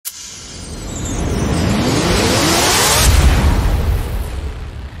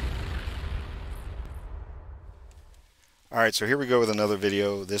Alright, so here we go with another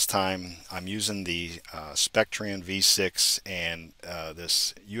video. This time I'm using the Spectran V6 and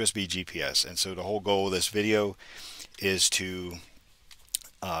this USB GPS. And so the whole goal of this video is to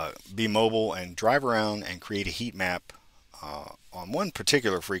be mobile and drive around and create a heat map on one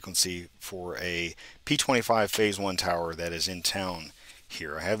particular frequency for a P25 Phase 1 tower that is in town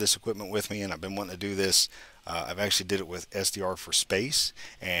here. I have this equipment with me and I've been wanting to do this. I've actually did it with SDR for space,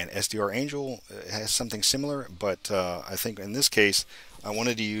 and SDR Angel has something similar, but I think in this case I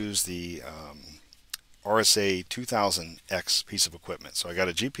wanted to use the RSA 2000X piece of equipment. So I got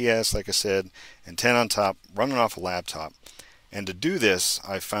a GPS, like I said, antenna on top, running off a laptop. And to do this,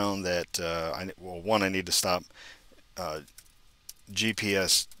 I found that, I need to stop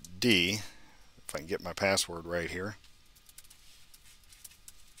GPS D, if I can get my password right here.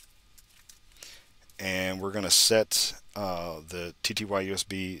 And we're going to set the TTY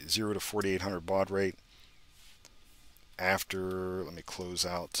USB 0 to 4800 baud rate after, let me close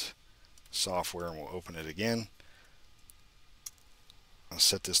out software and we'll open it again. I'll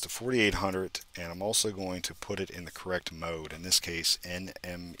set this to 4800, and I'm also going to put it in the correct mode. In this case,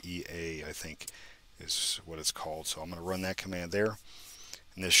 NMEA, I think is what it's called. So I'm going to run that command there.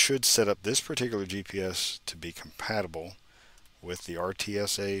 And this should set up this particular GPS to be compatible with the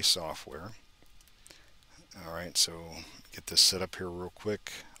RTSA software. Alright, so get this set up here real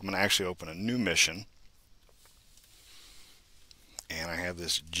quick. I'm going to actually open a new mission. And I have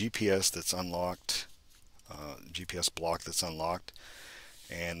this GPS that's unlocked, GPS block that's unlocked,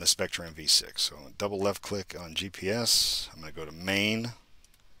 and the Spectran V6. So double left click on GPS. I'm going to go to main. I'm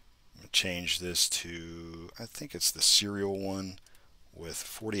going to change this to, I think it's the serial one with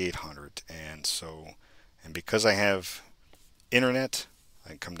 4800. And because I have internet, I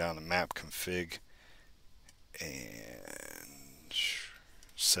can come down to map config and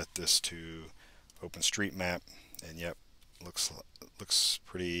set this to OpenStreetMap, and yep, looks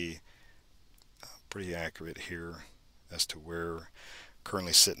pretty accurate here as to where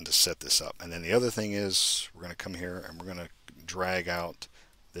currently sitting to set this up. And then the other thing is we're going to come here and we're going to drag out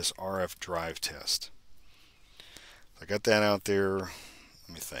this RF drive test. I got that out there. Let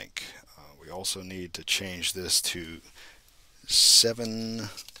me think. We also need to change this to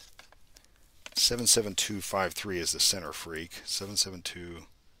 77253 is the center freak.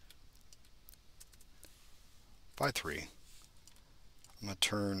 77253. I'm going to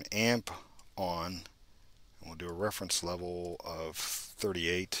turn amp on, and we'll do a reference level of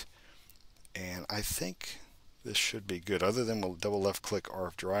 38, and I think this should be good. Other than we'll double left click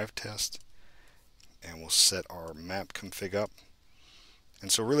RF drive test, and we'll set our map config up.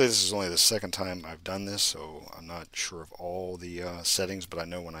 And so really this is only the second time I've done this, so I'm not sure of all the settings, but I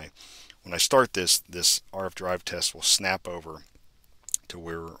know when I start this RF drive test will snap over to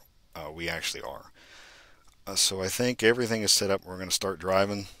where we actually are. So I think everything is set up. We're going to start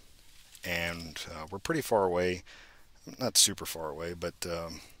driving, and we're pretty far away, not super far away, but a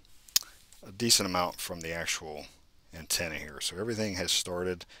decent amount from the actual antenna here. So everything has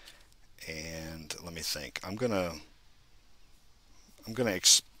started, and let me think. I'm gonna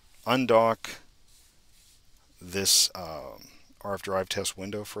undock this RF drive test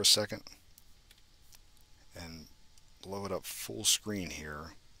window for a second and blow it up full screen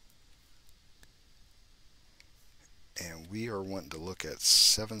here. And we are wanting to look at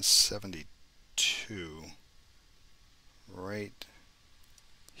 772 right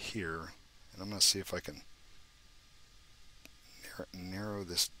here. And I'm going to see if I can narrow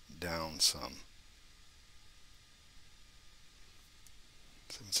this down some.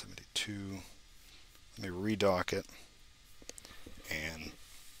 772. Let me redock it. And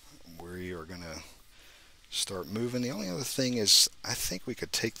we are going to start moving. The only other thing is I think we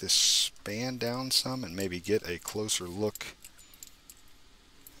could take this span down some and maybe get a closer look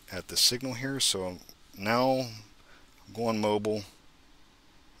at the signal here. So now I'm going mobile,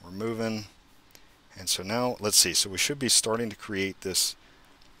 we're moving, and so now let's see, so we should be starting to create this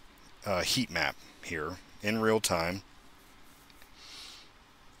heat map here in real time.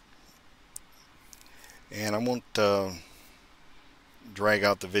 And I won't drag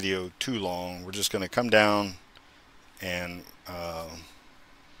out the video too long. We're just going to come down and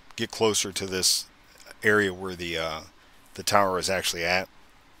get closer to this area where the tower is actually at.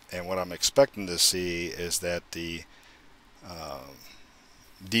 And what I'm expecting to see is that the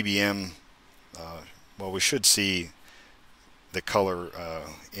dBm, well, we should see the color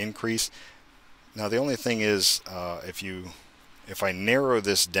increase. Now the only thing is if I narrow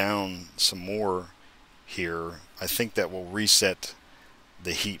this down some more here, I think that will reset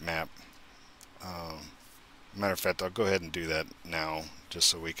the heat map. Matter of fact, I'll go ahead and do that now just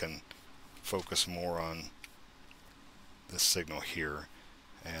so we can focus more on this signal here,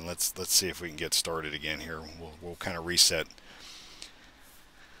 and let's see if we can get started again here. We'll kind of reset.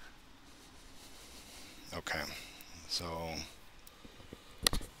 Okay, so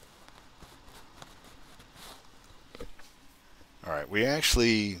all right,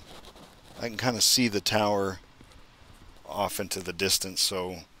 I can kind of see the tower off into the distance,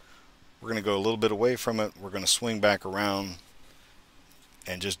 so we're going to go a little bit away from it. We're going to swing back around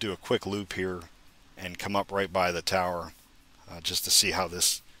and just do a quick loop here and come up right by the tower, just to see how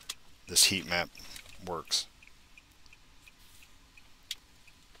this heat map works.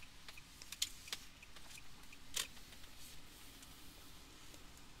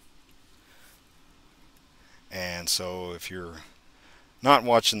 And so if you're not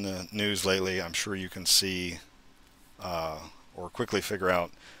watching the news lately, I'm sure you can see or quickly figure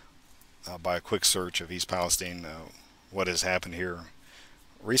out by a quick search of East Palestine what has happened here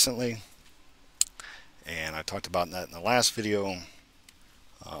recently. And I talked about that in the last video.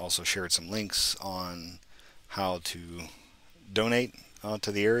 I also shared some links on how to donate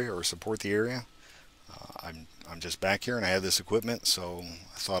to the area or support the area. I'm just back here and I have this equipment, so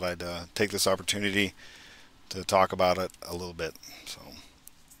I thought I'd take this opportunity to talk about it a little bit. So,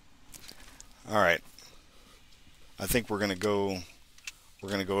 all right, I think we're gonna go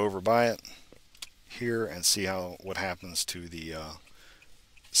over by it here and see what happens to the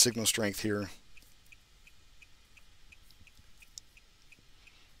signal strength here.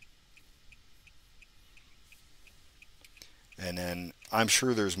 And then I'm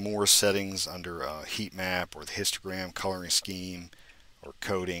sure there's more settings under heat map or the histogram, coloring scheme, or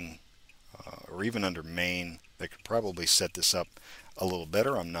coding, or even under main that could probably set this up a little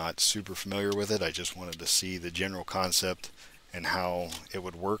better. I'm not super familiar with it. I just wanted to see the general concept and how it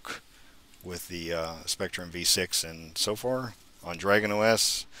would work with the Spectran V6. And so far on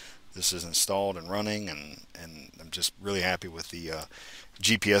DragonOS, this is installed and running, and I'm just really happy with the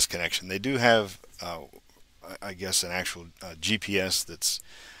GPS connection. They do have I guess an actual GPS that's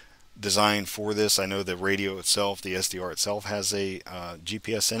designed for this. I know the radio itself, the SDR itself, has a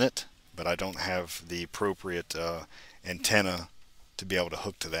GPS in it, but I don't have the appropriate antenna to be able to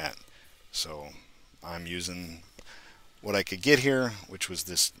hook to that. So I'm using what I could get here, which was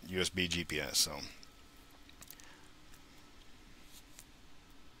this USB GPS. So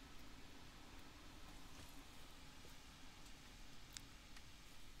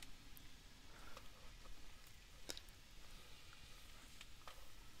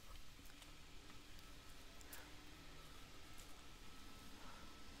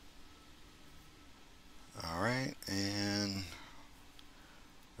and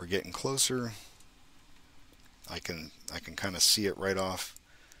we're getting closer. I can kind of see it right off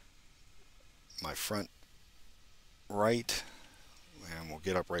my front right, and we'll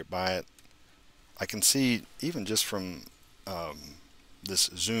get up right by it. I can see even just from this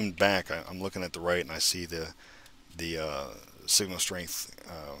zoomed back, I'm looking at the right and I see the signal strength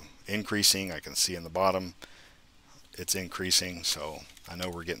increasing. I can see in the bottom it's increasing, so I know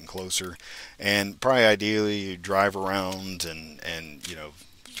we're getting closer. And probably ideally you drive around and you know,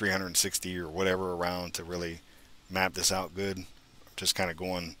 360 or whatever around to really map this out good. Just kind of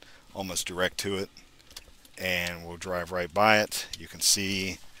going almost direct to it, and we'll drive right by it. You can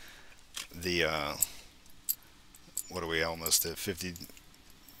see the what are we, almost at 50?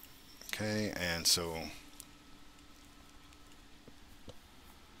 Okay, and so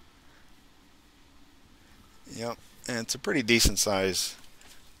yep, and it's a pretty decent size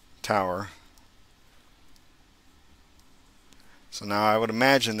tower. So now I would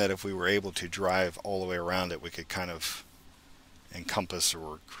imagine that if we were able to drive all the way around it, we could kind of encompass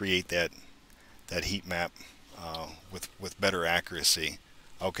or create that heat map with better accuracy.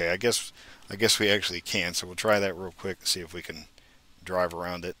 Okay, I guess we actually can. So we'll try that real quick and see if we can drive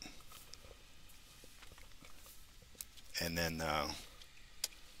around it. And then yeah,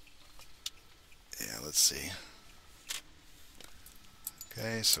 let's see.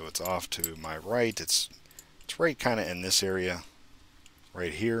 Okay, so it's off to my right. It's right kind of in this area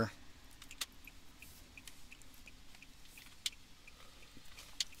right here.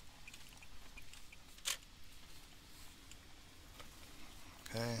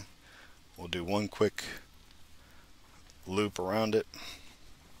 Okay, we'll do one quick loop around it.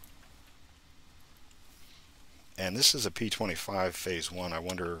 And this is a P25 Phase 1. I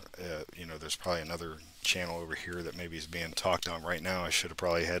wonder, you know, there's probably another channel over here that maybe is being talked on right now. I should have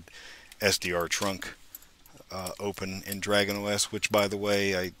probably had SDR trunk open in DragonOS, which, by the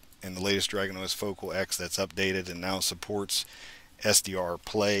way, in the latest DragonOS FocalX, that's updated and now supports SDR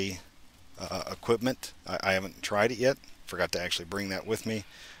Play equipment. I haven't tried it yet. Forgot to actually bring that with me,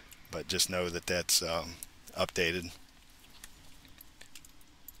 but just know that that's updated.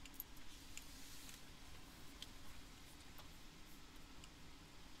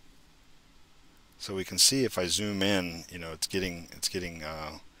 So we can see if I zoom in, you know, it's getting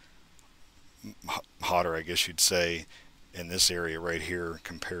hotter, I guess you'd say, in this area right here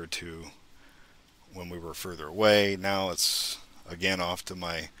compared to when we were further away. Now it's again off to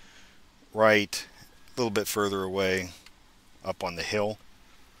my right, a little bit further away, up on the hill.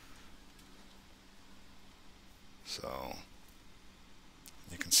 So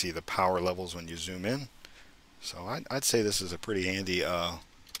you can see the power levels when you zoom in. So I'd say this is a pretty handy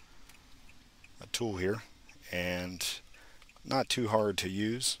a tool here, and not too hard to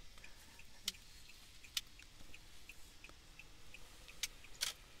use.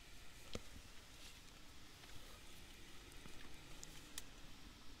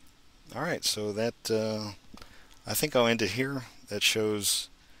 Alright, so that I think I'll end it here. That shows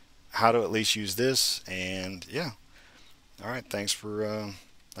how to at least use this, and yeah. Alright, thanks for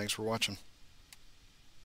watching.